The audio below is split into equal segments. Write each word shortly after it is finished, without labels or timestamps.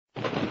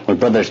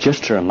Brothers,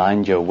 just to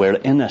remind you, we're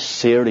in a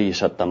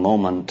series at the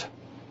moment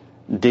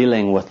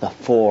dealing with the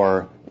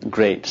 4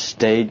 great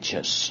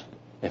stages,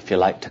 if you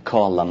like to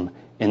call them,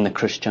 in the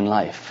Christian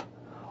life,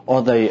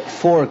 or the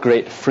 4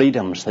 great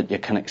freedoms that you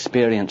can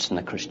experience in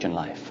the Christian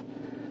life.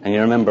 And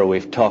you remember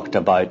we've talked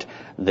about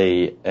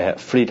the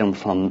freedom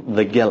from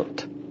the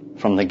guilt,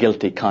 from the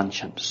guilty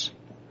conscience.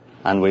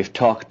 And we've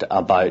talked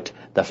about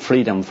the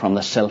freedom from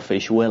the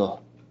selfish will.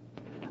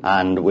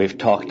 And we've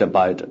talked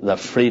about the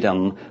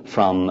freedom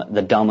from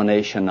the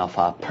domination of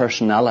a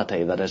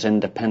personality that is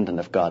independent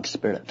of God's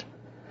Spirit.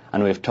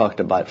 And we've talked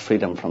about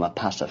freedom from a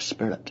passive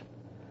spirit.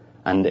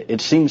 And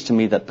it seems to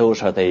me that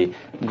those are the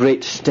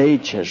great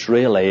stages,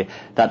 really,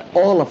 that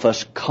all of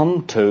us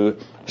come to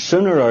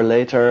sooner or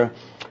later,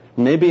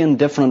 maybe in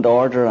different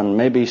order and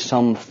maybe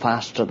some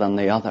faster than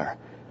the other.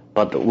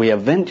 But we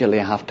eventually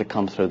have to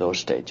come through those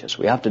stages.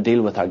 We have to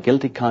deal with our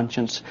guilty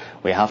conscience.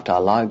 We have to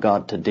allow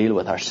God to deal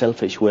with our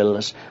selfish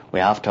wills. We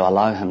have to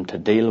allow Him to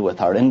deal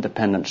with our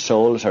independent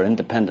souls, our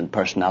independent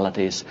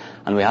personalities.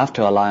 And we have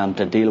to allow Him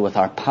to deal with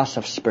our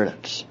passive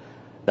spirits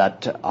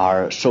that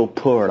are so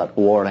poor at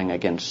warring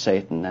against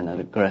Satan in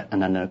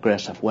an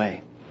aggressive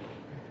way.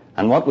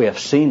 And what we have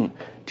seen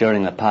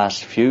during the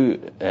past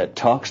few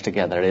talks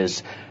together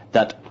is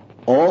that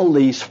all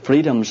these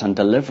freedoms and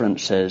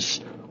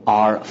deliverances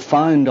are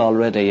found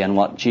already in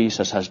what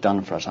Jesus has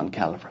done for us on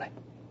Calvary.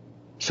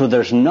 So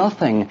there's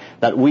nothing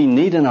that we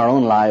need in our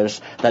own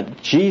lives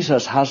that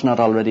Jesus has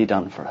not already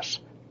done for us.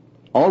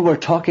 All we're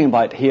talking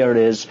about here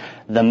is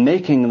the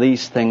making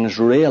these things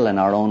real in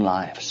our own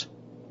lives.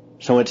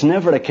 So it's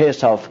never a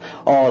case of,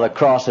 the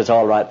cross is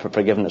all right for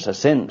forgiveness of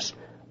sins,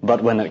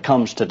 but when it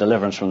comes to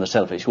deliverance from the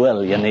selfish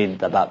will, you need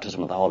the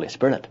baptism of the Holy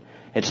Spirit.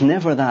 It's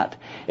never that.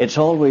 It's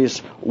always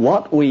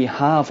what we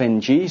have in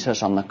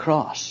Jesus on the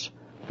cross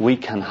we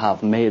can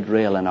have made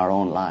real in our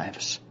own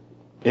lives,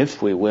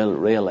 if we will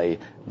really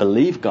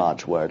believe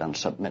God's Word and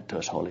submit to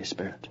His Holy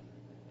Spirit.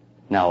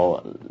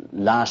 Now,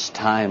 last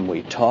time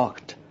we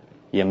talked,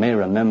 you may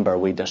remember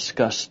we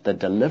discussed the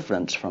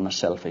deliverance from a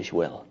selfish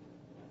will.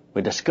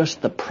 We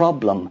discussed the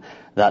problem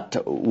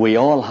that we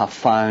all have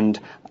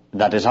found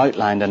that is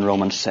outlined in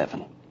Romans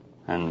 7.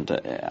 And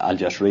I'll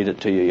just read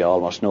it to you. You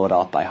almost know it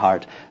off by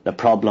heart. The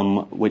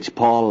problem which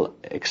Paul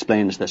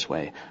explains this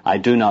way. I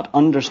do not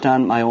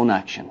understand my own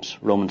actions.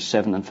 Romans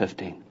 7 and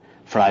 15.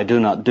 For I do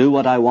not do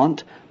what I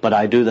want, but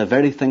I do the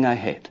very thing I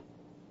hate.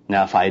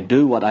 Now if I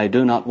do what I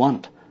do not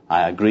want,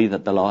 I agree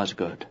that the law is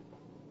good.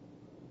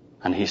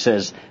 And he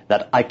says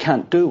that I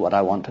can't do what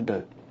I want to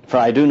do. For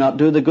I do not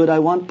do the good I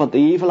want, but the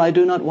evil I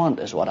do not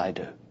want is what I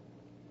do.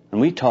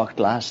 And we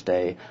talked last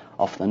day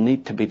of the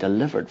need to be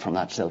delivered from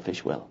that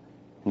selfish will.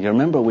 And you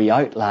remember we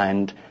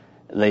outlined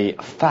the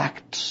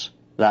facts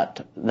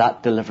that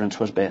deliverance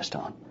was based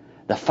on.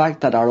 The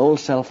fact that our old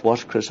self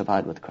was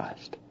crucified with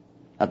Christ.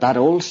 That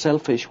old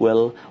selfish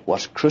will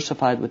was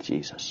crucified with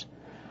Jesus.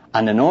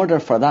 And in order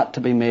for that to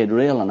be made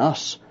real in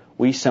us,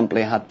 we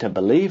simply had to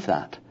believe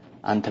that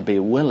and to be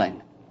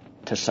willing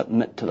to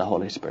submit to the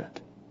Holy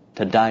Spirit.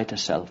 To die to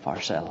self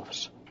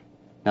ourselves.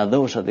 Now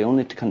those are the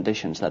only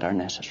conditions that are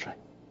necessary.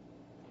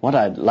 What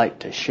I'd like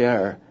to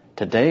share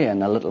today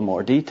in a little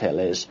more detail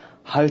is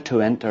how to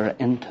enter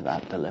into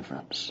that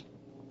deliverance.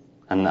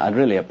 And I'd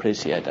really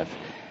appreciate if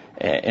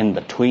in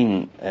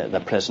between the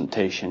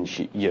presentations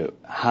you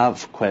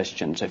have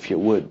questions, if you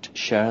would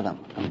share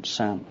them. And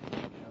Sam.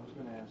 I was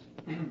going to ask,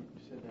 you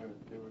said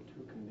there were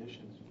 2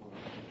 conditions for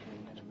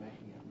entering into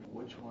making it.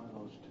 Which one of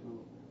those 2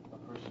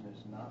 a person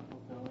is not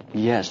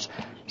fulfilling? Yes.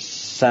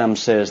 Sam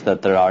says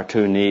that there are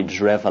 2 needs: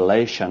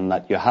 revelation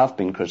that you have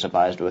been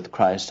crucified with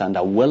Christ, and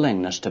a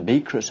willingness to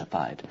be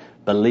crucified,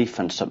 belief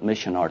and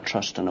submission or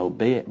trust and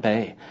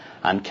obey.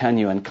 And can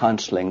you in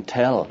counseling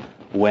tell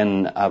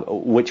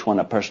which one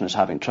a person is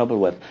having trouble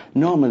with?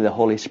 Normally the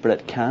Holy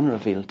Spirit can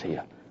reveal to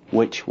you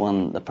which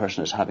one the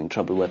person is having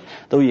trouble with.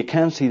 Though you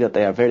can see that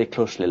they are very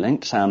closely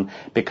linked, Sam,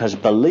 because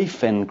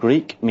belief in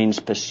Greek means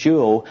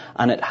pisteuo,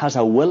 and it has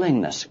a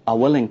willingness, a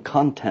willing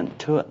content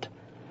to it.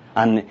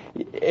 And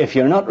if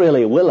you're not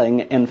really willing,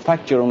 in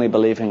fact, you're only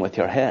believing with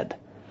your head.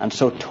 And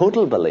so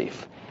total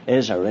belief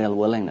is a real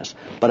willingness.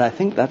 But I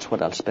think that's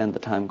what I'll spend the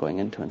time going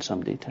into in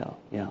some detail.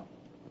 Yeah.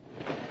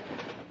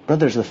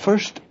 Brothers, the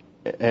first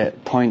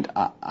point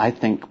I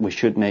think we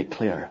should make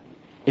clear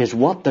is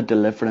what the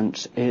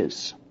deliverance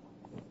is.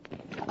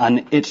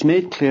 And it's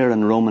made clear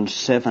in Romans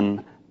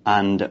 7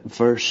 and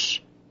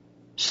verse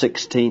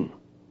 16.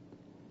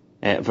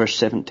 Verse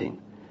 17.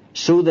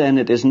 So then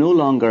it is no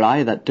longer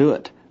I that do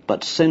it,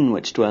 but sin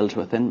which dwells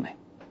within me.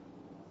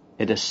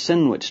 It is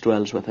sin which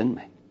dwells within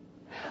me.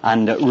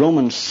 And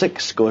Romans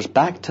 6 goes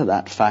back to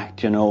that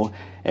fact,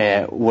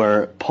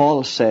 where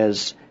Paul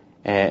says,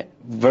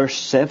 verse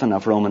 7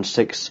 of Romans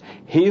 6,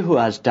 he who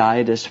has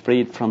died is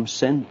freed from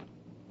sin.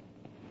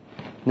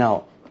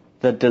 Now,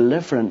 the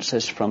deliverance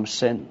is from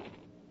sin.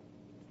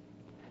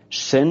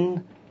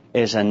 Sin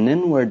is an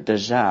inward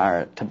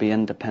desire to be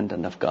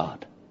independent of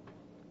God.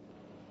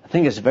 I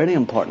think it's very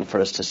important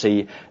for us to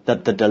see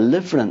that the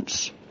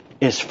deliverance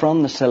is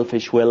from the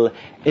selfish will.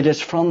 It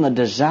is from the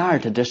desire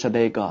to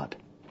disobey God.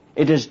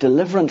 It is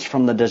deliverance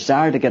from the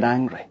desire to get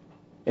angry.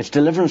 It's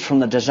deliverance from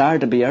the desire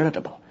to be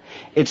irritable.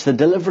 It's the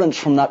deliverance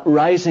from that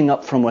rising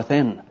up from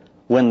within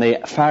when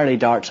the fiery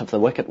darts of the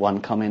wicked one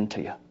come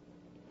into you.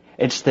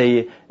 It's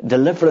the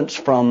deliverance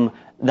from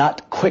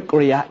that quick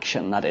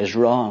reaction that is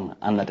wrong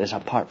and that is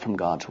apart from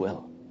God's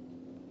will.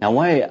 Now,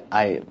 why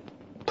I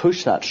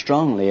push that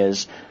strongly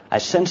is I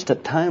sensed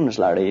at times,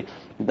 Larry,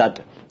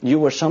 that you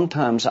were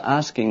sometimes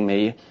asking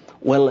me,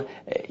 well,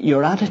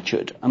 your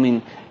attitude,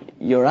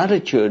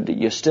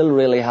 you still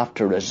really have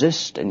to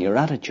resist in your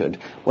attitude.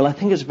 Well, I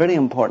think it's very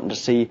important to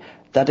see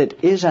that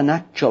it is an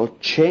actual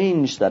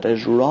change that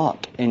is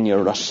wrought in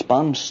your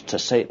response to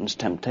Satan's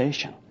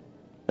temptation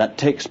that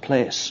takes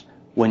place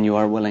when you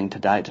are willing to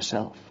die to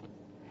self.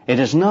 It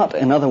is not,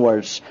 in other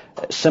words,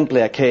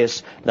 simply a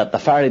case that the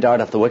fiery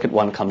dart of the wicked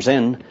one comes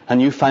in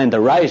and you find the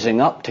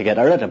rising up to get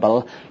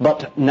irritable,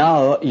 but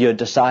now you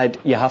decide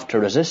you have to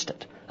resist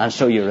it, and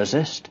so you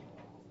resist.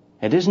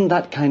 It isn't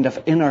that kind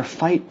of inner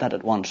fight that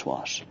it once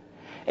was.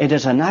 It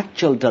is an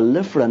actual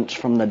deliverance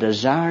from the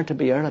desire to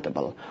be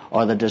irritable,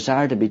 or the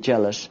desire to be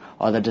jealous,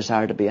 or the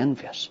desire to be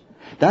envious.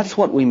 That's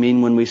what we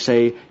mean when we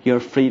say you're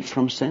freed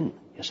from sin,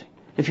 you see.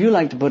 If you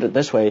like to put it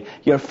this way,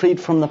 you're freed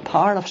from the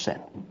power of sin.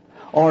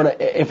 Or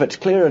if it's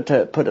clearer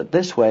to put it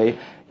this way,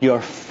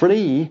 you're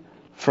free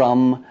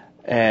from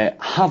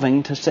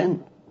having to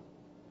sin.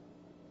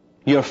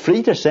 You're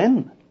free to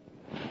sin,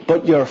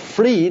 but you're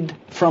freed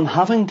from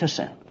having to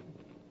sin.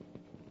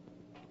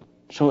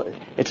 So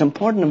it's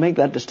important to make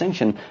that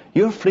distinction.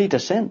 You're free to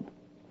sin,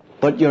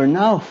 but you're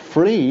now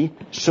free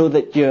so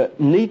that you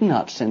need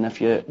not sin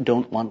if you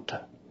don't want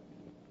to.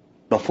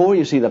 Before,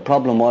 you see, the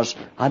problem was,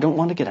 I don't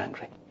want to get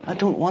angry. I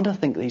don't want to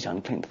think these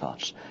unclean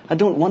thoughts. I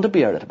don't want to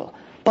be irritable.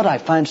 But I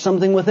find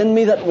something within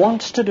me that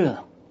wants to do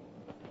them.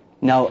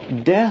 Now,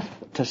 death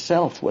to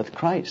self with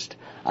Christ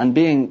and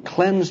being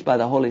cleansed by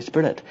the Holy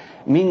Spirit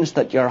means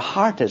that your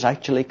heart is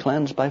actually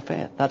cleansed by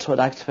faith. That's what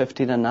Acts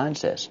 15:9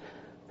 says.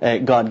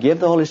 God gave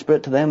the Holy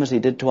Spirit to them as He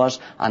did to us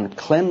and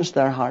cleansed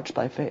their hearts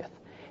by faith.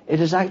 It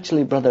is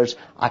actually, brothers,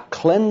 a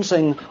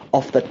cleansing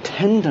of the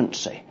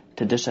tendency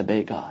to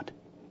disobey God.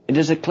 It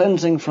is a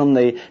cleansing from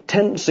the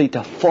tendency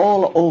to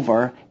fall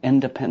over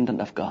independent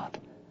of God.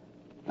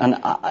 And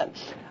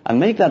I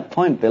make that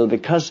point, Bill,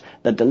 because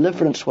the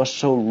deliverance was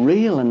so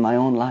real in my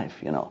own life,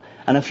 you know.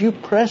 And if you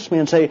press me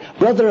and say,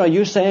 brother, are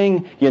you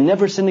saying you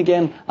never sin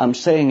again? I'm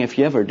saying if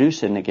you ever do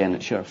sin again,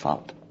 it's your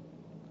fault.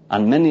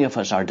 And many of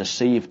us are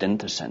deceived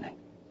into sinning.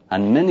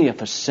 And many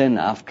of us sin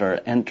after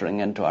entering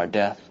into our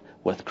death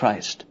with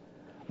Christ.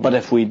 But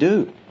if we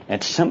do,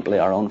 it's simply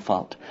our own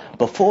fault.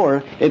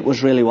 Before, it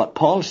was really what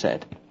Paul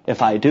said.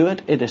 If I do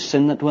it, it is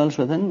sin that dwells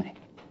within me.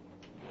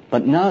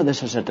 But now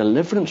this is a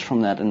deliverance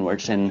from that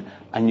inward sin,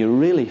 and you're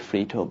really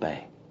free to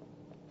obey.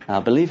 Now,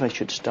 I believe I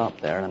should stop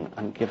there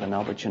and give an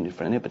opportunity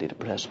for anybody to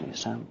press me.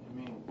 Sam?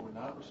 You mean we're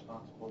not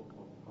responsible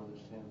for the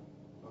sin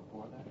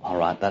before that? All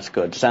right, that's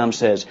good. Sam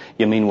says,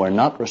 you mean we're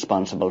not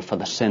responsible for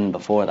the sin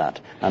before that?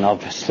 And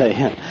obviously,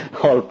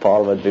 all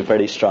Paul would be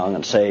very strong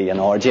and say, you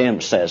know, or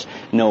James says,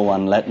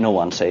 let no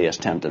one say he is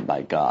tempted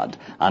by God.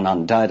 And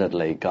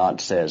undoubtedly,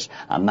 God says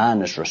a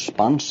man is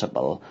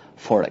responsible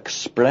for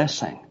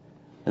expressing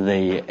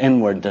the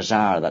inward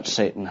desire that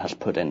Satan has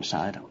put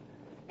inside him.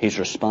 He's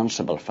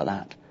responsible for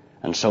that.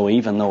 And so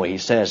even though he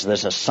says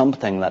this is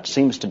something that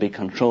seems to be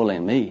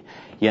controlling me,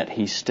 yet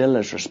he still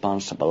is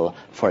responsible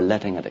for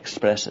letting it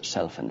express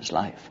itself in his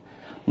life.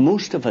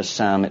 Most of us,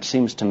 Sam, it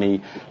seems to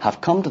me,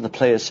 have come to the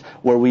place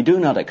where we do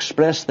not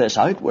express this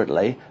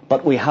outwardly,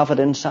 but we have it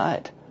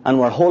inside, and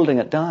we're holding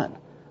it down.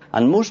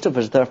 And most of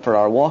us, therefore,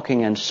 are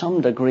walking in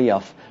some degree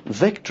of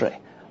victory,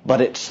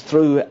 but it's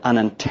through an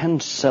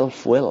intense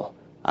self-will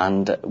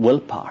and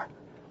willpower.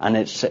 And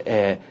it's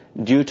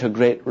due to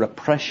great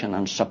repression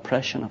and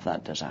suppression of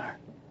that desire.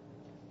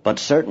 But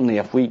certainly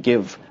if we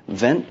give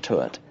vent to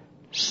it,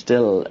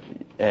 still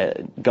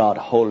God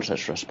holds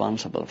us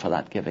responsible for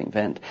that giving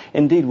vent.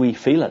 Indeed, we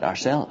feel it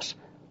ourselves.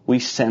 We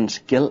sense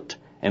guilt.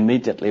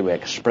 Immediately we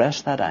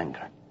express that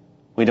anger.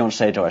 We don't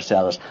say to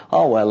ourselves,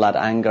 oh, well, that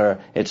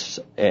anger, it's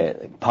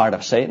part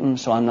of Satan,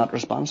 so I'm not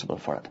responsible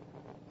for it.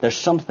 There's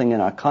something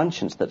in our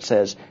conscience that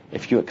says,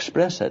 if you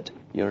express it,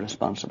 you're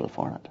responsible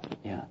for it.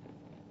 Yeah.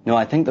 No,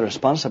 I think the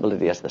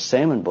responsibility is the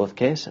same in both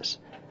cases.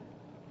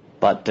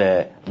 But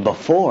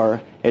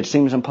before, it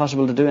seems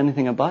impossible to do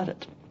anything about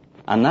it.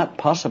 And that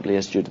possibly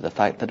is due to the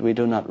fact that we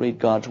do not read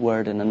God's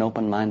Word in an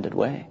open-minded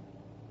way.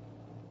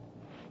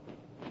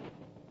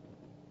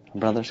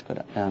 Brothers,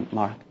 could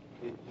Mark?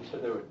 You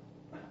said there were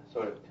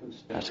sort of two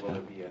steps. Will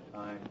there be a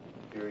time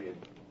period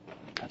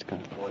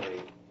before they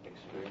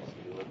experience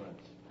the deliverance?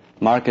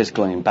 Mark is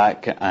going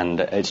back,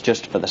 and it's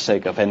just for the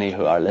sake of any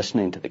who are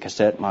listening to the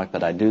cassette, Mark,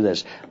 that I do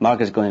this.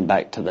 Mark is going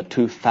back to the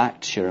two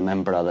facts, you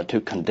remember, are the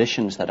two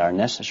conditions that are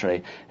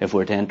necessary if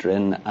we're to enter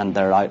in, and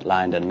they're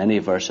outlined in many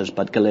verses,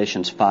 but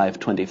Galatians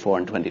 5:24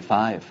 and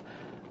 25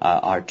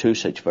 are two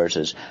such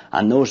verses.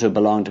 And those who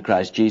belong to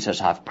Christ Jesus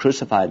have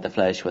crucified the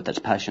flesh with its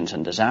passions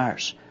and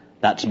desires.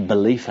 That's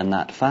belief in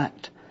that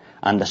fact.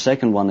 And the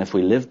second one, if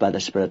we live by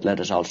the Spirit, let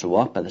us also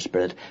walk by the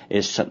Spirit,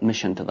 is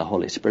submission to the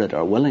Holy Spirit,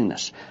 or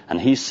willingness.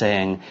 And he's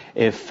saying,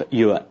 if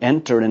you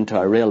enter into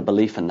a real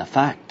belief in the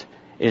fact,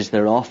 is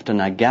there often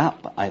a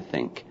gap, I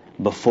think,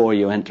 before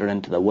you enter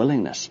into the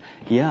willingness?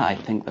 Yeah, I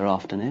think there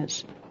often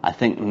is. I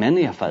think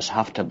many of us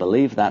have to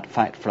believe that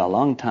fact for a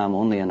long time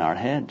only in our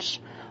heads,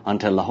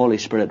 until the Holy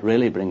Spirit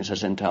really brings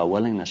us into a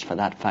willingness for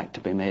that fact to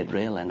be made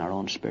real in our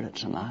own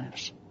spirits and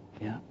lives.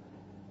 Yeah.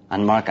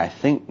 And Mark, I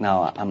think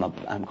now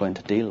I'm going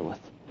to deal with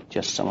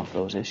just some of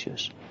those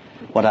issues.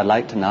 What I'd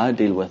like to now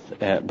deal with,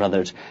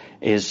 brothers,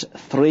 is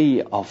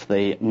 3 of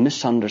the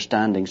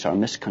misunderstandings or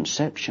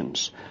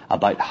misconceptions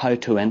about how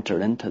to enter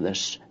into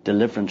this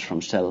deliverance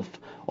from self,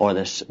 or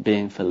this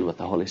being filled with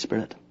the Holy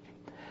Spirit.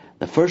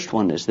 The first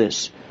one is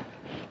this,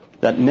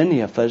 that many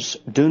of us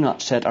do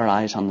not set our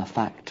eyes on the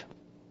fact.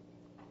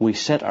 We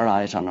set our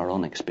eyes on our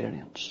own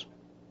experience.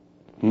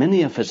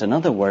 Many of us, in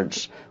other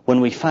words, when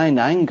we find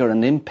anger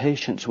and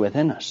impatience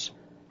within us,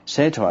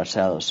 say to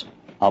ourselves,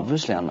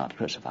 obviously I'm not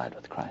crucified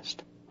with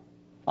Christ.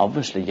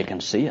 Obviously you can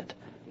see it.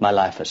 My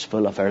life is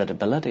full of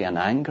irritability and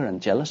anger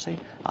and jealousy.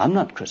 I'm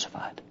not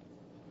crucified.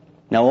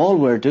 Now all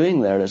we're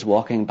doing there is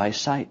walking by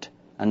sight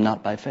and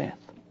not by faith.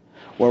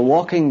 We're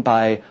walking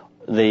by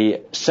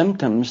the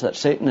symptoms that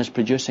Satan is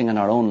producing in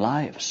our own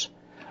lives,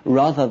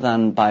 rather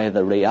than by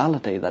the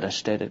reality that is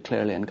stated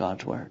clearly in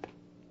God's Word.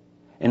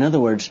 In other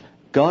words,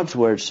 God's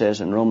Word says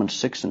in Romans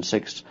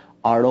 6:6,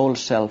 our old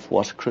self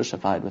was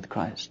crucified with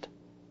Christ.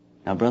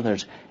 Now,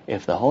 brothers,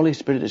 if the Holy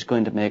Spirit is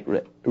going to make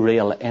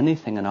real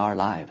anything in our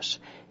lives,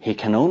 He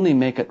can only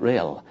make it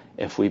real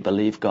if we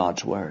believe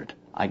God's Word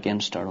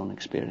against our own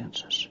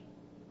experiences.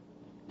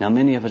 Now,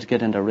 many of us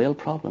get into real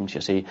problems,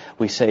 you see.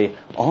 We say,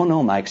 oh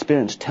no, my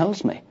experience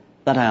tells me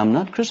that I am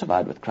not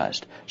crucified with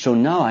Christ, so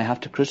now I have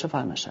to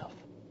crucify myself.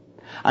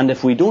 And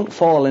if we don't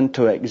fall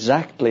into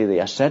exactly the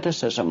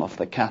asceticism of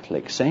the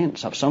Catholic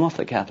saints, of some of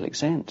the Catholic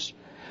saints,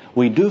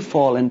 we do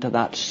fall into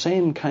that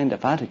same kind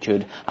of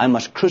attitude. I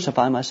must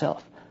crucify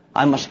myself.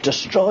 I must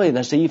destroy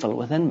this evil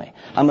within me.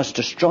 I must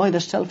destroy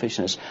this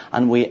selfishness.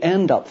 And we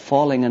end up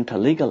falling into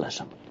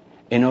legalism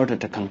in order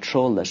to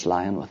control this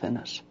lion within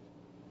us.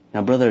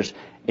 Now, brothers,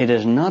 it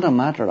is not a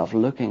matter of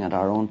looking at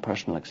our own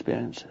personal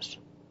experiences.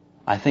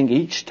 I think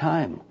each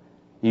time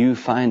you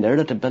find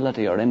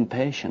irritability or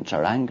impatience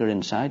or anger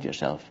inside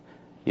yourself,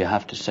 you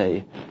have to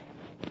say,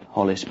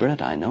 Holy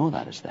Spirit, I know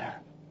that is there.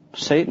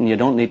 Satan, you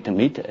don't need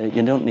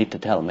to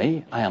tell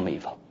me I am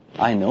evil.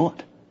 I know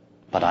it.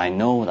 But I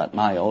know that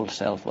my old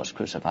self was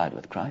crucified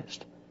with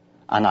Christ.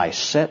 And I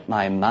set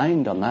my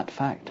mind on that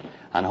fact.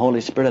 And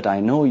Holy Spirit, I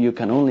know you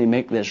can only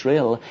make this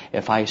real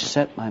if I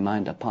set my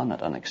mind upon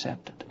it and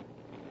accept it.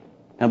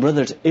 Now,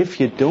 brothers, if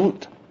you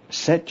don't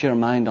set your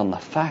mind on the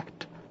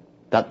fact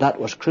that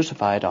was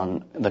crucified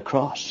on the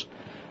cross,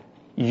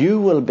 you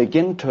will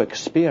begin to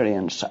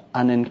experience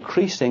an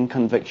increasing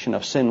conviction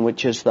of sin,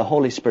 which is the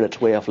Holy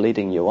Spirit's way of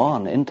leading you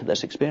on into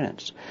this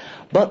experience.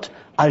 But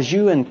as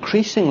you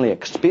increasingly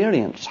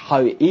experience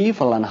how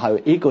evil and how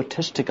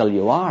egotistical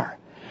you are,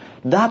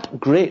 that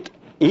great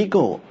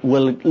ego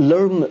will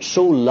loom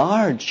so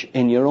large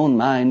in your own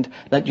mind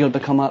that you'll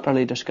become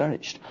utterly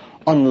discouraged,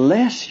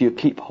 unless you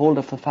keep hold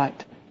of the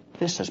fact,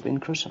 this has been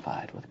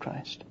crucified with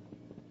Christ.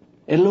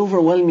 It'll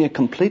overwhelm you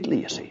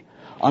completely, you see,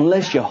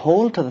 unless you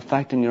hold to the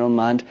fact in your own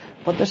mind,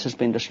 but this has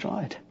been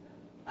destroyed.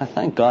 I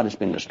thank God it's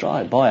been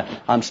destroyed. Boy,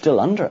 I'm still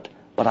under it,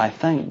 but I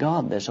thank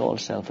God this old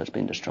self has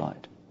been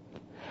destroyed.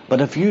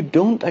 But if you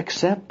don't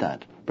accept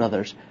that,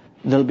 brothers,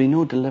 there'll be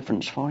no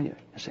deliverance for you,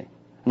 you see.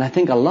 And I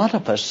think a lot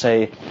of us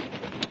say,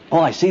 oh,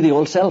 I see the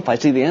old self, I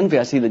see the envy,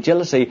 I see the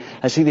jealousy,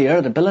 I see the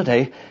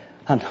irritability,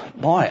 and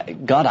boy,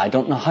 God, I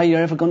don't know how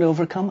you're ever going to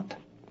overcome it.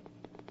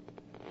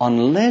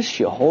 Unless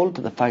you hold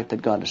to the fact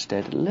that God has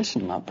stated,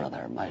 listen, my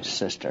brother, my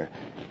sister,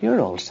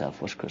 your old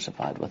self was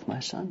crucified with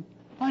my Son.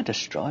 I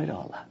destroyed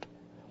all that.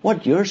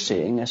 What you're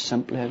seeing is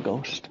simply a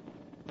ghost.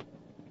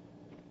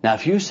 Now,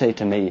 if you say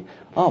to me,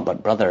 oh,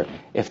 but brother,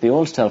 if the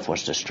old self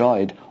was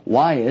destroyed,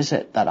 why is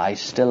it that I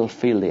still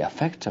feel the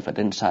effects of it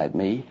inside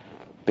me?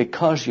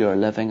 Because you're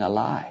living a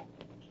lie.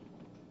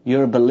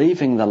 You're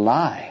believing the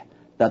lie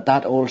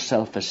that old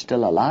self is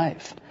still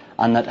alive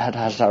and that it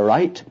has a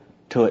right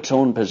to its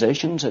own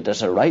positions, it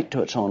has a right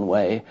to its own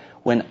way,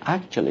 when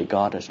actually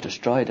God has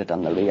destroyed it,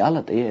 and the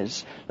reality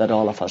is that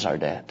all of us are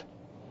dead.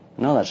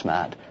 No, that's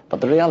mad, but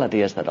the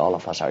reality is that all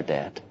of us are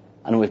dead,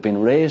 and we've been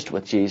raised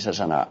with Jesus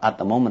and at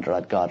the moment are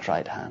at God's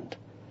right hand.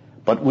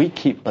 But we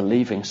keep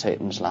believing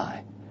Satan's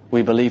lie.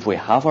 We believe we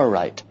have our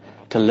right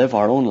to live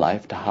our own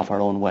life, to have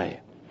our own way.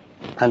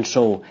 And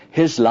so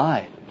his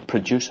lie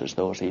produces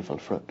those evil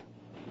fruit.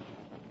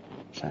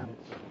 Sam?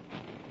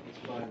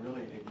 It's by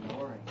really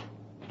ignoring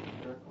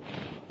miracles.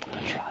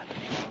 That's right.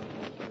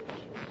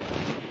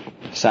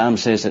 Sam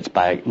says it's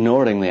by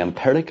ignoring the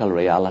empirical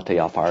reality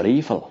of our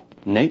evil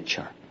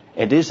nature.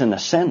 It is in a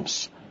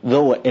sense,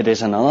 though it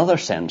is in another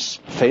sense,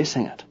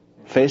 facing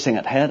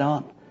it head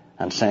on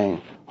and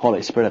saying,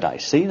 Holy Spirit, I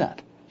see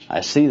that.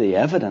 I see the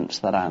evidence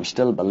that I'm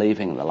still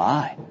believing the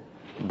lie.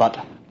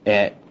 But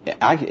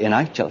in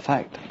actual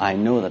fact, I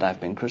know that I've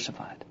been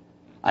crucified.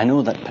 I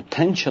know that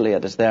potentially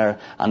it is there,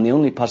 and the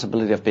only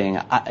possibility of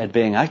it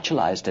being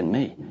actualized in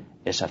me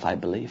is if I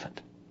believe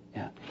it.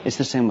 Yeah, it's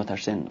the same with our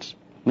sins.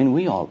 I mean,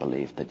 we all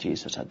believed that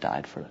Jesus had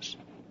died for us,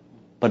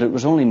 but it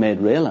was only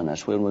made real in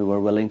us when we were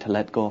willing to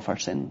let go of our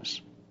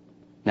sins.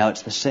 Now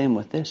it's the same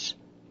with this.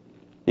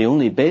 The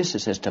only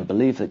basis is to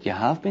believe that you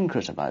have been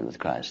crucified with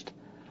Christ,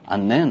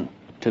 and then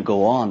to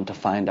go on to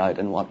find out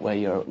in what way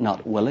you're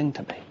not willing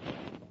to be.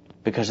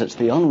 Because it's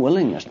the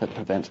unwillingness that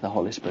prevents the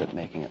Holy Spirit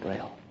making it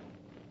real.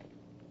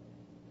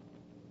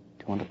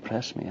 Do you want to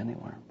press me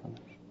anywhere, brothers?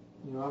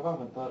 You know, I've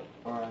often thought,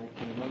 or I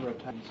can remember a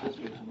time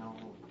sisters, you know,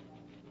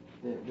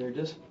 they're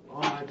just,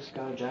 I just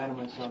got to die to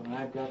myself, and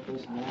I've got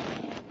this and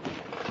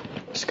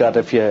that. Scott,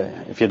 if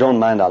you don't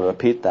mind, I'll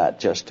repeat that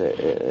just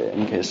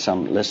in case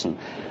some listen.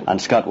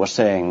 And Scott was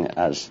saying,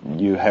 as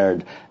you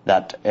heard,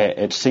 that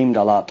it seemed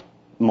a lot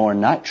more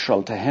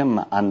natural to him,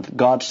 and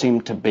God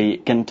seemed to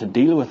begin to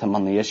deal with him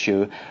on the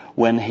issue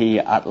when he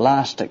at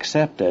last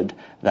accepted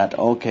that,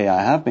 okay,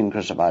 I have been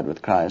crucified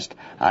with Christ,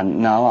 and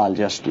now I'll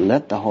just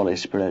let the Holy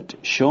Spirit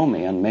show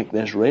me and make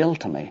this real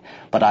to me,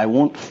 but I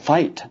won't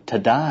fight to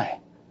die.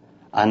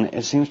 And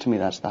it seems to me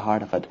that's the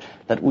heart of it,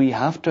 that we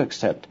have to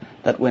accept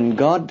that when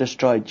God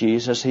destroyed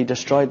Jesus, he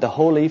destroyed the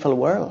whole evil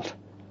world.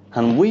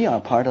 And we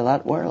are part of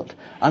that world.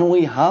 And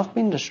we have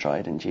been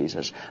destroyed in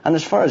Jesus. And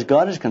as far as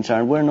God is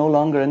concerned, we're no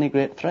longer any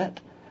great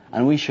threat.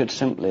 And we should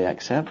simply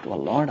accept,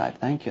 well, Lord, I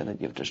thank you that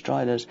you've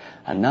destroyed us.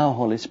 And now,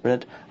 Holy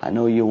Spirit, I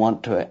know you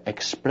want to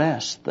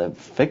express the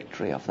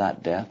victory of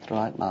that death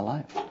throughout my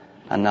life.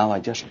 And now I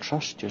just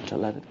trust you to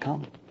let it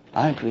come.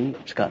 I agree,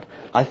 Scott.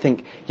 I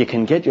think you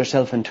can get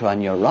yourself into a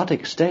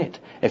neurotic state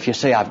if you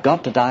say, I've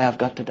got to die, I've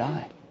got to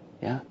die.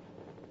 Yeah.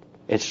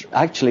 It's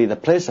actually the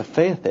place of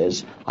faith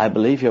is, I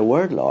believe your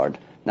word, Lord.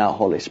 Now,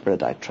 Holy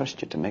Spirit, I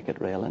trust you to make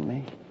it real in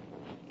me.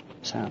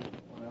 Sam.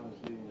 When I was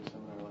leading the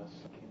seminar last,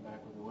 came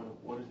back with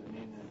what does it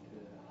mean then to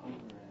hunger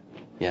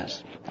and...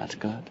 Yes, that's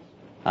good.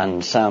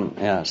 And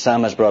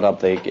Sam has brought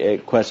up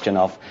the question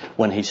of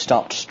when he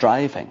stopped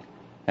striving.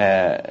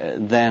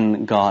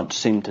 Then God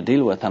seemed to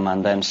deal with him,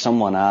 and then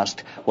someone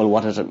asked, well,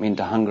 what does it mean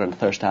to hunger and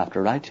thirst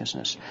after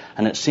righteousness?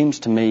 And it seems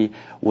to me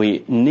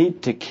we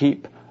need to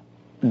keep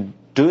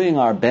doing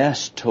our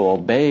best to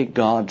obey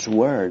God's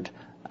word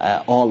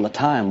all the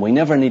time. We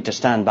never need to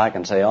stand back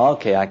and say,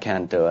 okay, I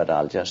can't do it,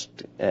 I'll just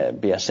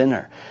be a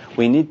sinner.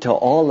 We need to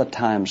all the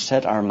time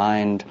set our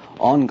mind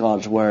on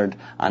God's word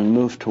and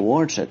move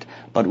towards it.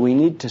 But we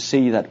need to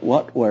see that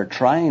what we're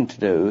trying to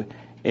do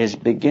is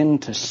begin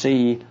to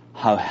see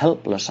how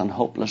helpless and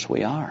hopeless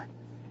we are.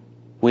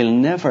 We'll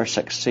never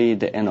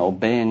succeed in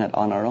obeying it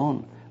on our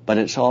own, but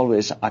it's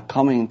always a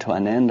coming to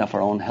an end of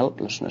our own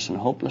helplessness and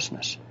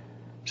hopelessness.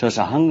 So it's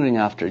a hungering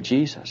after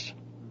Jesus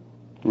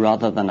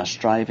rather than a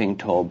striving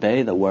to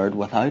obey the word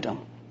without him.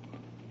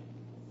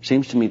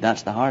 Seems to me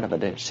that's the heart of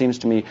it. It seems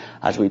to me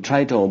as we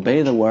try to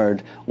obey the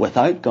word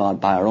without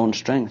God by our own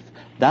strength,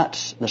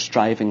 that's the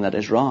striving that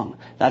is wrong.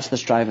 That's the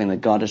striving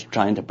that God is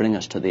trying to bring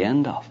us to the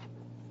end of.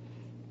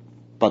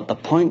 But the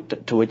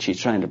point to which he's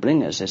trying to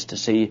bring us is to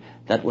see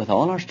that with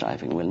all our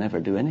striving, we'll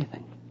never do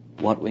anything.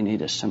 What we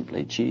need is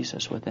simply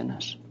Jesus within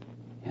us.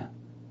 Yeah.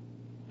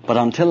 But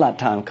until that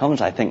time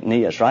comes, I think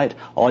Nee is right.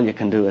 All you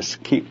can do is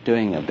keep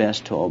doing your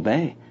best to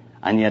obey,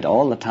 and yet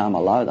all the time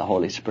allow the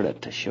Holy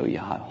Spirit to show you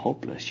how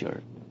hopeless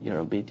your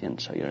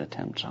obedience or your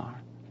attempts are.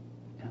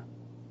 Yeah.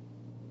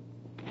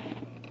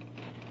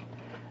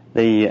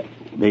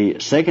 The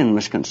second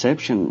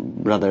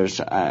misconception, brothers,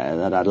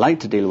 that I'd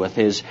like to deal with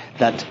is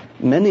that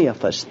many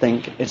of us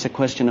think it's a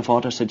question of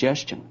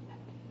autosuggestion.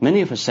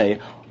 Many of us say,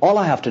 all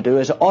I have to do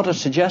is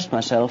autosuggest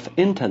myself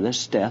into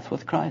this death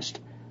with Christ.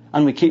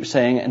 And we keep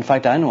saying, in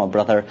fact, I know a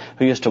brother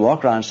who used to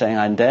walk around saying,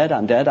 I'm dead,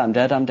 I'm dead, I'm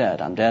dead, I'm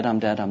dead, I'm dead, I'm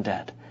dead, I'm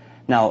dead.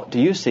 Now, do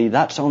you see,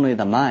 that's only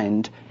the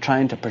mind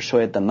trying to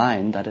persuade the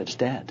mind that it's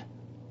dead.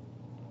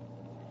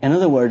 In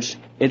other words,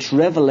 it's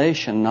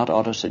revelation, not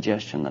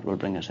autosuggestion, that will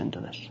bring us into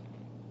this.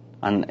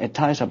 And it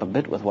ties up a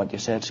bit with what you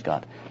said,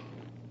 Scott.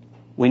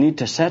 We need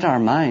to set our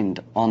mind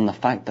on the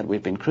fact that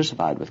we've been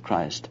crucified with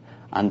Christ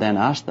and then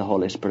ask the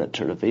Holy Spirit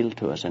to reveal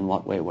to us in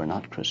what way we're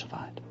not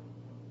crucified.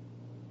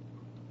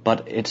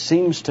 But it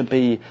seems to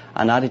be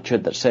an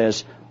attitude that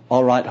says,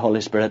 all right,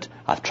 Holy Spirit,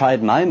 I've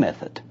tried my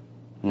method.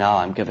 Now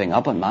I'm giving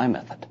up on my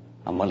method.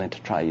 I'm willing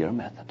to try your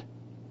method.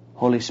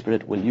 Holy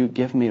Spirit, will you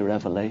give me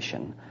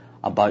revelation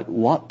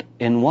about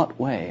in what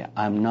way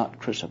I'm not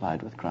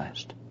crucified with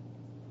Christ?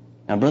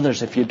 Now,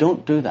 brothers, if you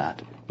don't do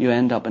that, you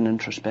end up in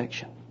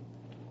introspection.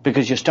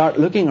 Because you start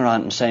looking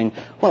around and saying,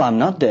 well, I'm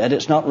not dead,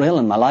 it's not real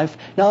in my life.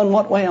 Now, in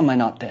what way am I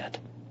not dead?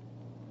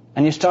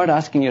 And you start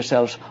asking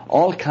yourselves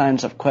all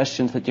kinds of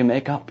questions that you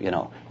make up,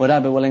 Would I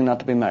be willing not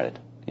to be married?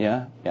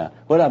 Yeah.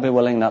 Would I be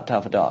willing not to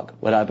have a dog?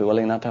 Would I be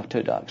willing not to have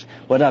 2 dogs?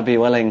 Would I be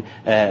willing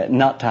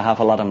not to have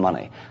a lot of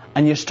money?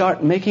 And you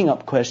start making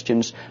up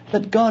questions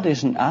that God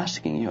isn't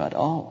asking you at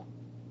all.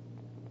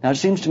 Now, it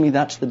seems to me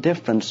that's the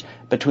difference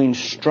between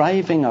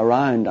striving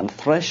around and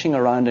threshing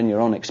around in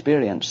your own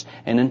experience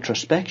in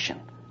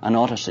introspection an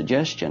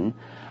autosuggestion,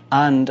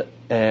 and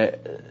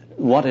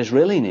what is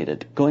really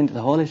needed, going to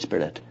the Holy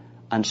Spirit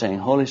and saying,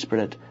 Holy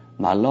Spirit,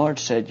 my Lord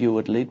said you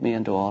would lead me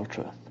into all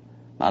truth.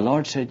 My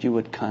Lord said you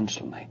would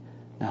counsel me.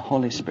 Now,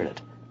 Holy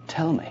Spirit,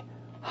 tell me,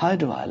 how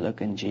do I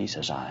look in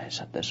Jesus' eyes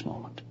at this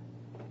moment?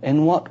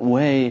 In what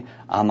way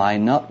am I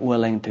not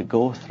willing to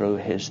go through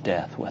his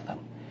death with him?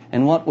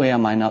 In what way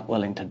am I not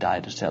willing to die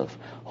to self?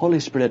 Holy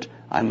Spirit,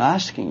 I'm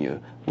asking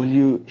you, will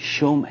you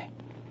show me?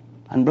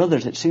 And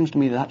brothers, it seems to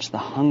me that's the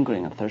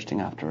hungering and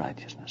thirsting after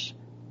righteousness.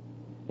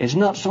 It's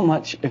not so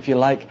much, if you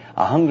like,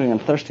 a hungering and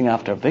thirsting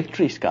after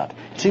victory, Scott.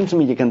 It seems to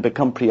me you can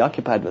become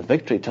preoccupied with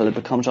victory till it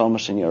becomes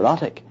almost a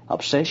neurotic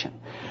obsession.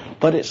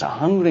 But it's a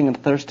hungering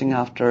and thirsting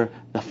after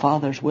the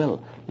Father's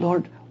will.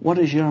 Lord, what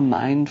is your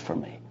mind for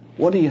me?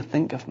 What do you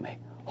think of me?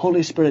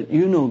 Holy Spirit,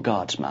 you know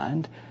God's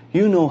mind.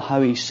 You know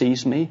how he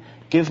sees me.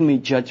 Give me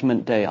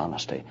judgment day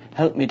honesty.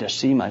 Help me to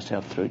see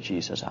myself through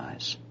Jesus'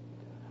 eyes.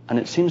 And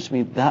it seems to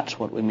me that's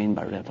what we mean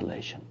by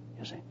revelation,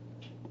 you see.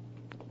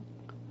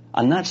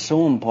 And that's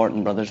so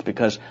important, brothers,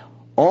 because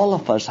all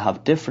of us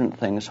have different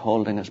things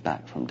holding us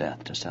back from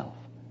death to self.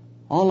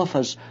 All of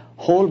us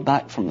hold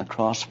back from the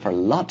cross for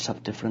lots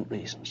of different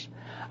reasons.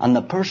 And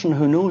the person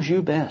who knows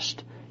you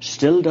best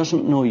still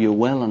doesn't know you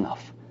well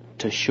enough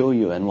to show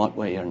you in what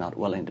way you're not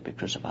willing to be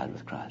crucified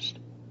with Christ.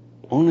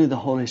 Only the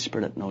Holy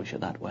Spirit knows you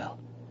that well.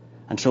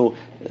 And so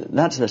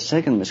that's the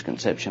second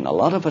misconception. A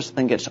lot of us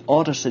think it's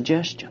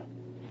autosuggestion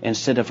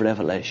instead of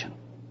revelation.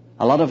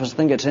 A lot of us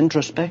think it's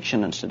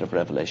introspection instead of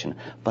revelation,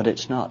 but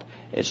it's not.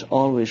 It's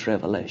always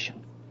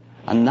revelation.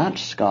 And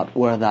that's, Scott,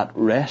 where that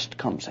rest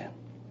comes in.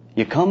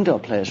 You come to a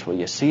place where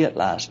you see at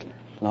last,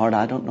 Lord,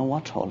 I don't know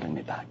what's holding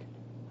me back.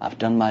 I've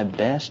done my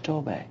best to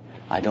obey.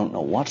 I don't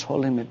know what's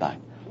holding me back.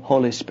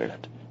 Holy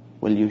Spirit,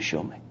 will you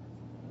show me?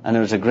 And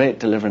there was a great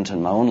deliverance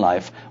in my own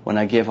life when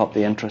I gave up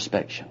the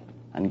introspection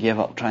and gave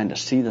up trying to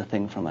see the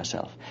thing for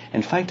myself.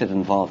 In fact, it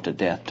involved a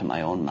death to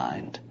my own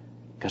mind,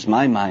 because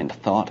my mind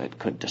thought it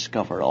could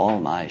discover all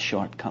my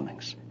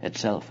shortcomings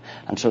itself.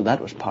 And so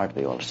that was part of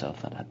the old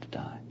self that had to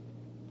die.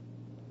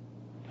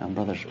 And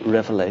brothers,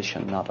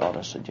 revelation, not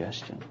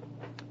autosuggestion.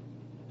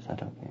 Is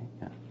that okay?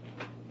 Yeah.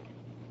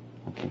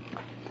 Okay.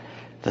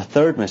 The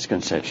third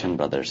misconception,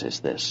 brothers,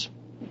 is this.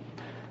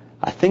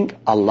 I think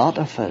a lot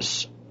of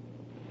us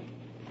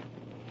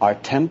are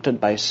tempted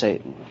by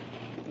Satan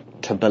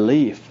to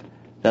believe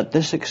that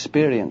this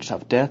experience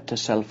of death to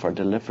self or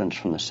deliverance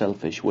from the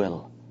selfish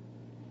will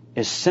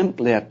is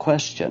simply a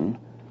question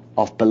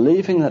of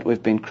believing that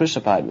we've been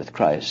crucified with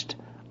Christ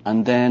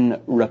and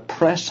then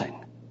repressing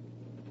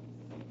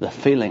the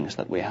feelings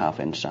that we have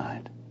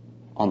inside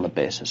on the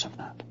basis of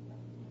that.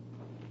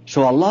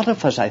 So a lot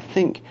of us, I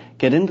think,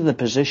 get into the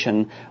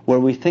position where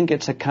we think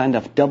it's a kind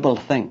of double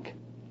think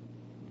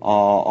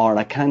or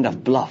a kind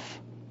of bluff.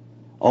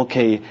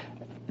 Okay,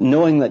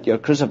 knowing that you're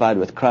crucified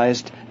with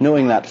Christ,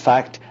 knowing that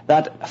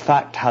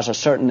fact has a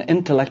certain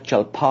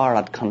intellectual power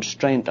and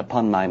constraint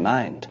upon my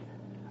mind.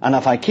 And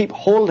if I keep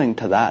holding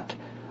to that,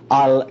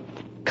 I'll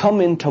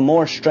come into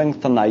more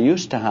strength than I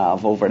used to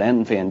have over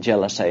envy and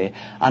jealousy,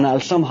 and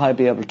I'll somehow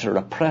be able to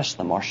repress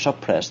them or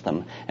suppress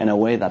them in a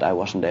way that I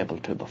wasn't able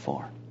to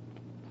before.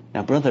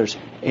 Now, brothers,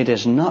 it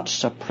is not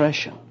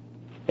suppression.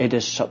 It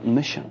is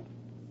submission.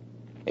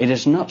 It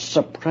is not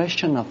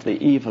suppression of the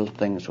evil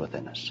things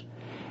within us.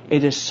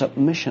 It is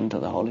submission to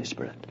the Holy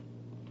Spirit.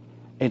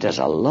 It is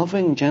a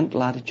loving,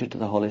 gentle attitude to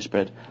the Holy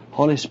Spirit.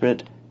 Holy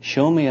Spirit,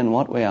 show me in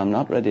what way I'm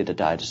not ready to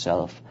die to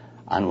self,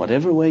 and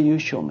whatever way you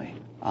show me,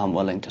 I'm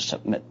willing to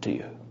submit to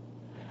you.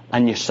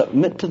 And you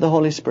submit to the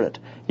Holy Spirit.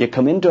 You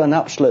come into an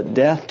absolute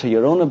death to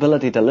your own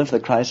ability to live the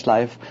Christ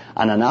life,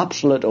 and an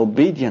absolute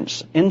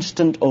obedience,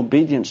 instant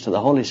obedience to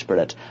the Holy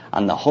Spirit,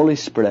 and the Holy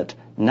Spirit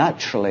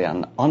naturally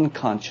and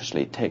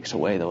unconsciously takes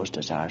away those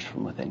desires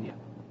from within you.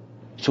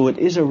 So it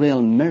is a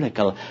real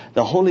miracle.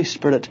 The Holy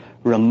Spirit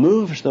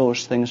removes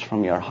those things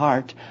from your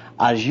heart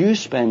as you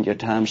spend your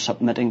time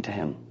submitting to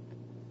Him.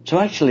 So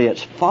actually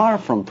it's far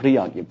from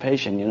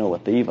preoccupation,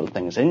 with the evil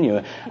things in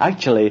you.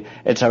 Actually,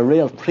 it's a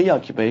real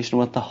preoccupation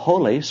with the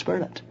Holy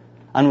Spirit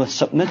and with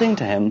submitting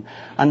to Him.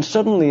 And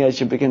suddenly as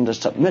you begin to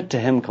submit to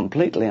Him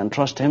completely and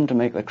trust Him to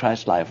make the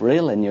Christ life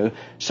real in you,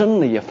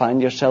 suddenly you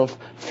find yourself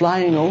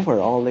flying over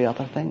all the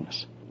other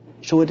things.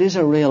 So it is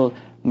a real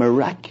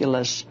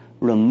miraculous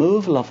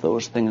removal of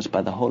those things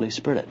by the Holy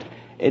Spirit.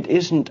 It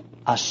isn't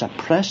a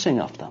suppressing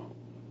of them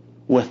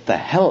with the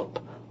help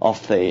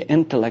of the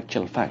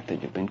intellectual fact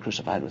that you've been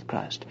crucified with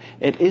Christ.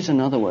 It is, in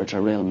other words, a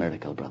real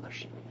miracle,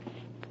 brothers.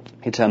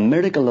 It's a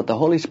miracle that the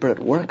Holy Spirit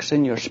works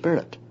in your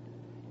spirit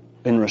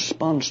in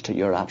response to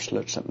your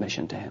absolute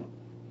submission to Him.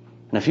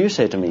 And if you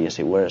say to me,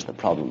 where is the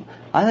problem?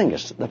 I think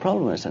the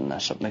problem is in the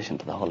submission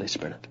to the Holy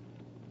Spirit.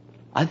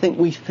 I think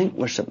we think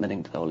we're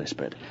submitting to the Holy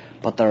Spirit,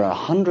 but there are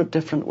 100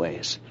 different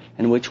ways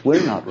in which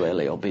we're not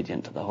really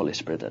obedient to the Holy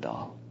Spirit at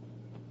all.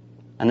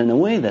 And in a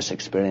way, this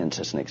experience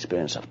is an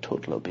experience of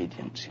total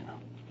obedience,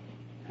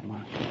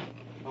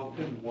 How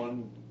can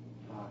one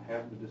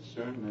have the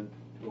discernment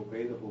to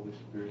obey the Holy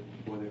Spirit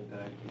before they've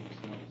died to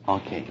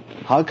themselves. Okay.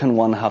 How can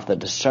one have the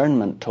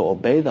discernment to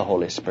obey the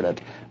Holy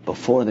Spirit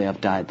before they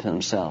have died to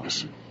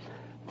themselves?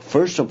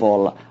 First of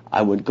all,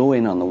 I would go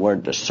in on the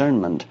word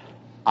discernment.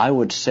 I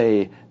would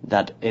say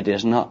that it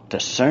is not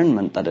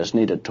discernment that is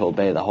needed to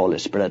obey the Holy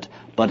Spirit,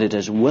 but it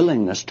is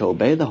willingness to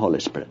obey the Holy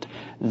Spirit.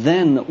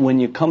 Then, when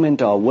you come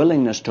into a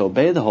willingness to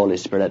obey the Holy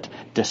Spirit,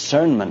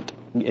 discernment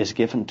is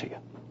given to you.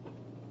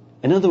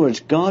 In other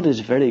words, God is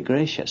very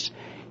gracious.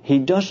 He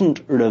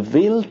doesn't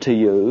reveal to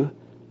you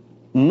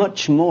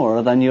much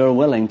more than you're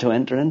willing to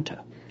enter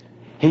into.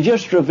 He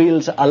just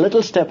reveals a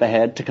little step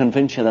ahead to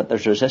convince you that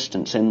there's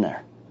resistance in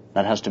there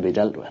that has to be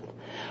dealt with.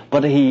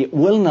 But He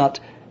will not...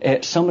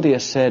 somebody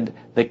has said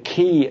the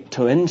key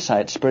to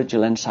insight,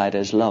 spiritual insight,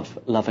 is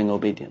loving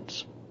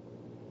obedience.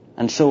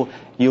 And so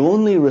you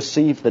only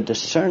receive the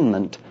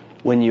discernment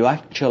when you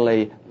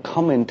actually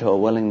come into a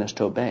willingness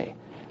to obey.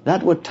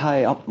 That would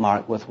tie up,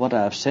 Mark, with what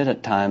I have said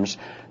at times,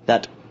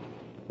 that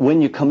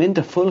when you come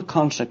into full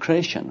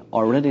consecration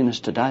or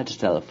readiness to die to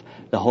self,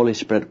 the Holy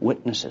Spirit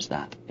witnesses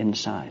that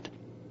inside.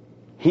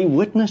 He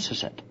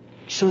witnesses it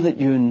so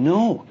that you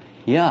know,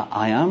 yeah,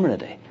 I am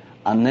ready.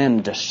 And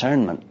then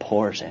discernment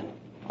pours in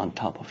on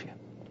top of you.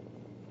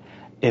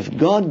 If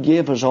God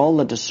gave us all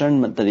the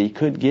discernment that He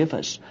could give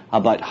us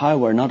about how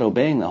we're not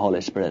obeying the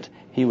Holy Spirit,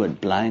 He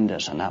would blind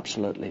us and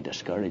absolutely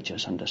discourage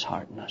us and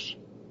dishearten us.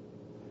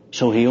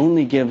 So He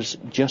only gives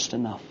just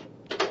enough,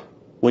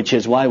 which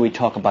is why we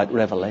talk about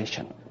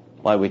revelation,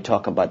 why we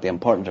talk about the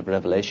importance of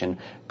revelation.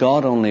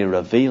 God only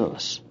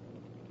reveals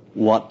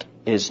what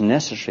is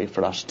necessary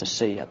for us to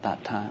see at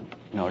that time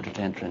in order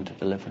to enter into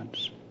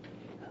deliverance.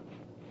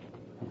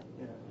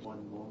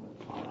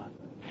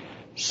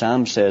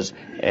 Sam says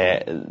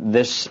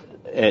this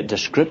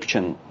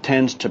description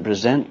tends to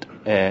present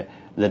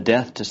the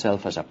death to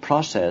self as a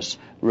process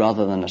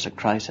rather than as a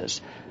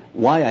crisis.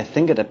 Why I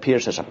think it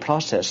appears as a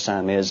process,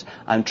 Sam, is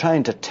I'm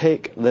trying to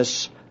take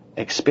this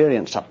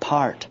experience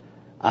apart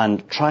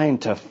and trying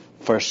to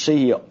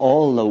foresee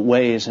all the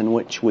ways in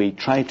which we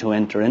try to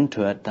enter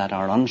into it that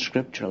are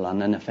unscriptural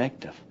and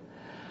ineffective.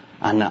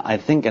 And I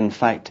think, in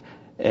fact,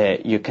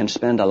 you can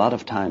spend a lot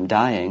of time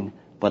dying,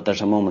 but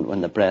there's a moment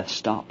when the breath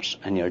stops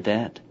and you're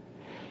dead.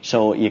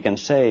 So you can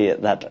say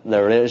that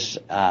there is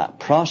a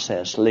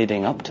process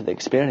leading up to the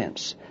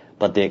experience,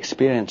 but the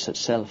experience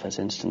itself is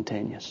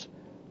instantaneous.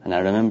 And I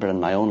remember in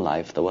my own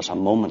life there was a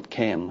moment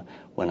came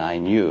when I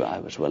knew I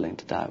was willing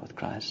to die with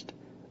Christ.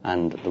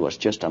 And there was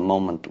just a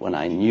moment when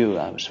I knew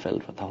I was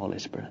filled with the Holy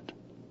Spirit.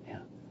 Yeah.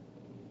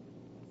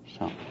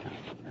 So,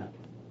 yeah.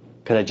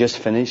 Could I just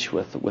finish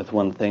with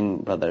one thing,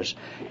 brothers?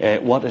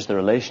 What is the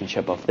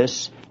relationship of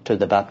this to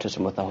the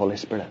baptism with the Holy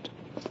Spirit?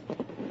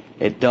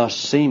 It does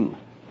seem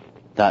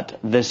that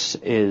this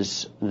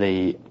is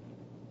the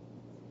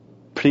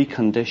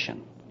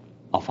precondition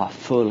of a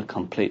full,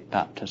 complete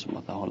baptism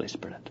with the Holy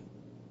Spirit.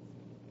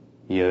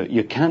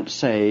 You can't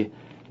say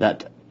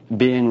that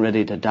being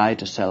ready to die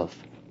to self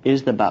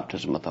is the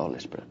baptism with the Holy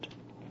Spirit.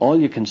 All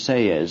you can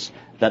say is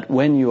that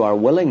when you are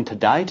willing to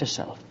die to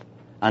self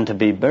and to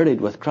be buried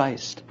with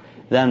Christ,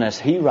 then as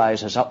He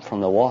rises up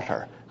from the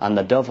water and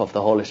the dove of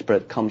the Holy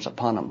Spirit comes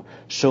upon Him,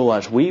 so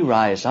as we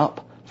rise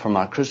up from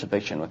our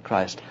crucifixion with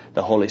Christ,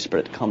 the Holy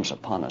Spirit comes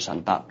upon us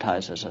and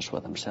baptizes us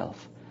with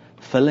Himself,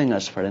 filling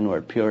us for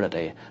inward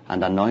purity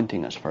and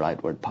anointing us for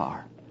outward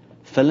power,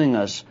 filling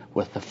us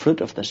with the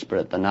fruit of the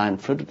Spirit, the 9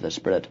 fruit of the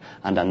Spirit,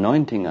 and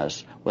anointing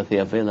us with the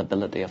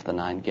availability of the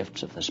 9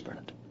 gifts of the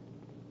Spirit.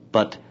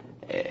 But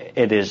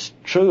it is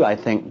true, I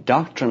think,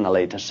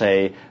 doctrinally to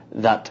say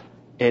that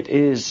it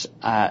is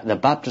the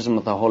baptism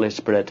of the Holy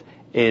Spirit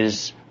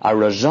is a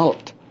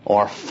result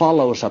or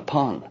follows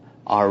upon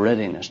our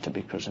readiness to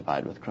be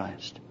crucified with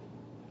Christ.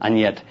 And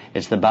yet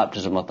it's the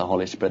baptism of the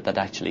Holy Spirit that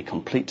actually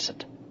completes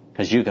it.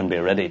 Because you can be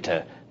ready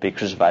to be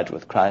crucified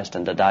with Christ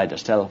and to die to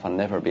self and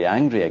never be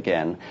angry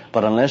again,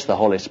 but unless the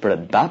Holy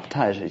Spirit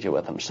baptizes you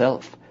with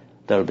Himself,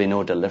 there will be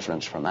no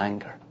deliverance from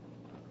anger.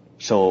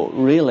 So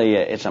really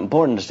it's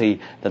important to see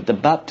that the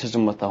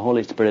baptism with the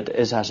Holy Spirit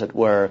is, as it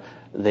were,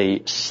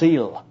 the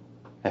seal.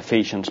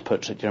 Ephesians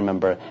puts it, you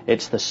remember,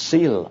 it's the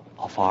seal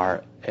of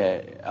our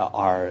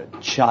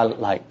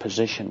childlike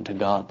position to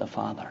God the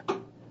Father.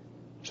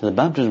 So the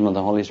baptism of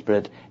the Holy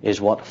Spirit is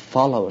what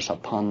follows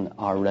upon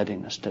our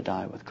readiness to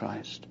die with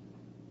Christ.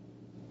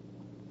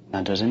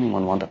 Now, does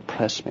anyone want to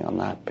press me on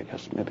that?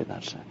 Because maybe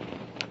that's it.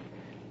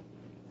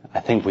 I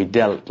think we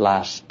dealt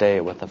last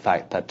day with the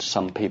fact that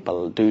some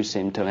people do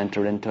seem to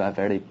enter into a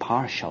very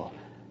partial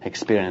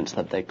experience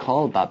that they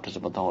call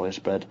baptism of the Holy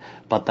Spirit,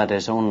 but that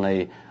is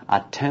only a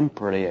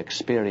temporary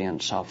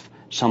experience of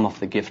some of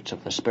the gifts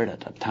of the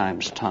Spirit, at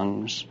times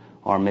tongues,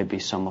 or maybe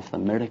some of the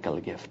miracle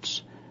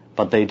gifts.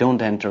 But they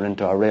don't enter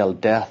into a real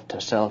death to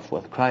self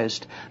with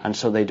Christ, and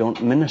so they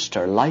don't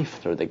minister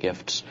life through the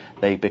gifts.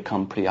 They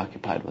become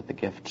preoccupied with the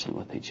gifts and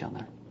with each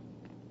other.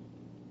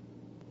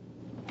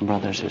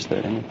 Brothers, is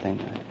there anything?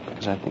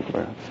 Because I think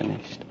we're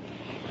finished.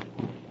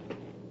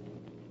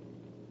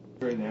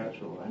 Very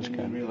natural. I didn't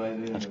even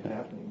realize it was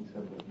happening,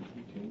 except that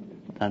you changed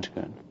it. That's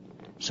good.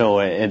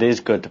 So it is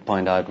good to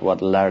point out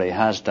what Larry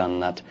has done,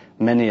 that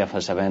many of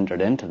us have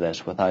entered into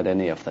this without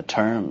any of the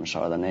terms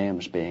or the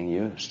names being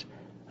used.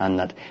 And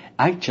that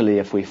actually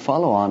if we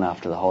follow on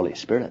after the Holy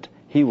Spirit,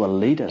 He will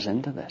lead us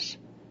into this.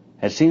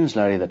 It seems,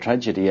 Larry, the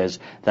tragedy is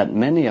that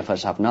many of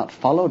us have not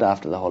followed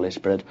after the Holy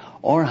Spirit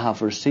or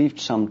have received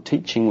some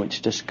teaching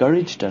which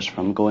discouraged us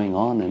from going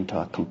on into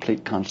a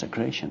complete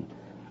consecration.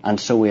 And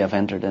so we have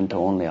entered into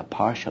only a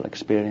partial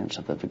experience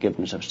of the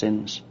forgiveness of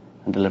sins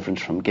and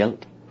deliverance from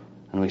guilt.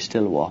 And we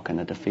still walk in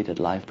a defeated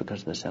life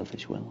because of the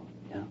selfish will.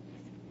 Yeah.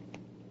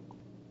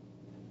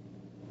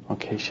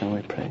 Okay, shall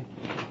we pray?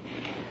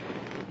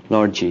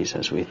 Lord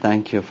Jesus, we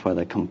thank you for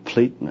the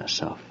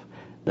completeness of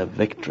the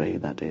victory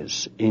that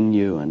is in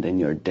you and in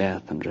your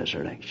death and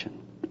resurrection.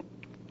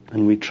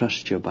 And we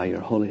trust you by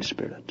your Holy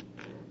Spirit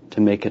to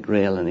make it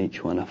real in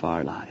each one of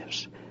our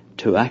lives,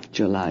 to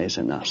actualize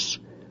in us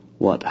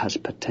what has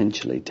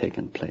potentially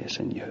taken place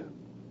in you.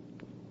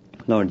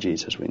 Lord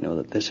Jesus, we know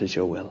that this is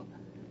your will.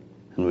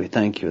 And we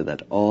thank you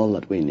that all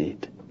that we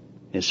need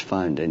is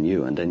found in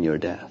you and in your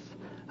death,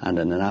 and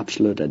in an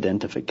absolute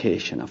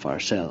identification of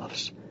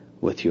ourselves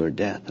with your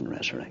death and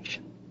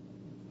resurrection.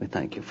 We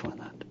thank you for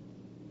that,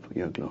 for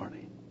your glory.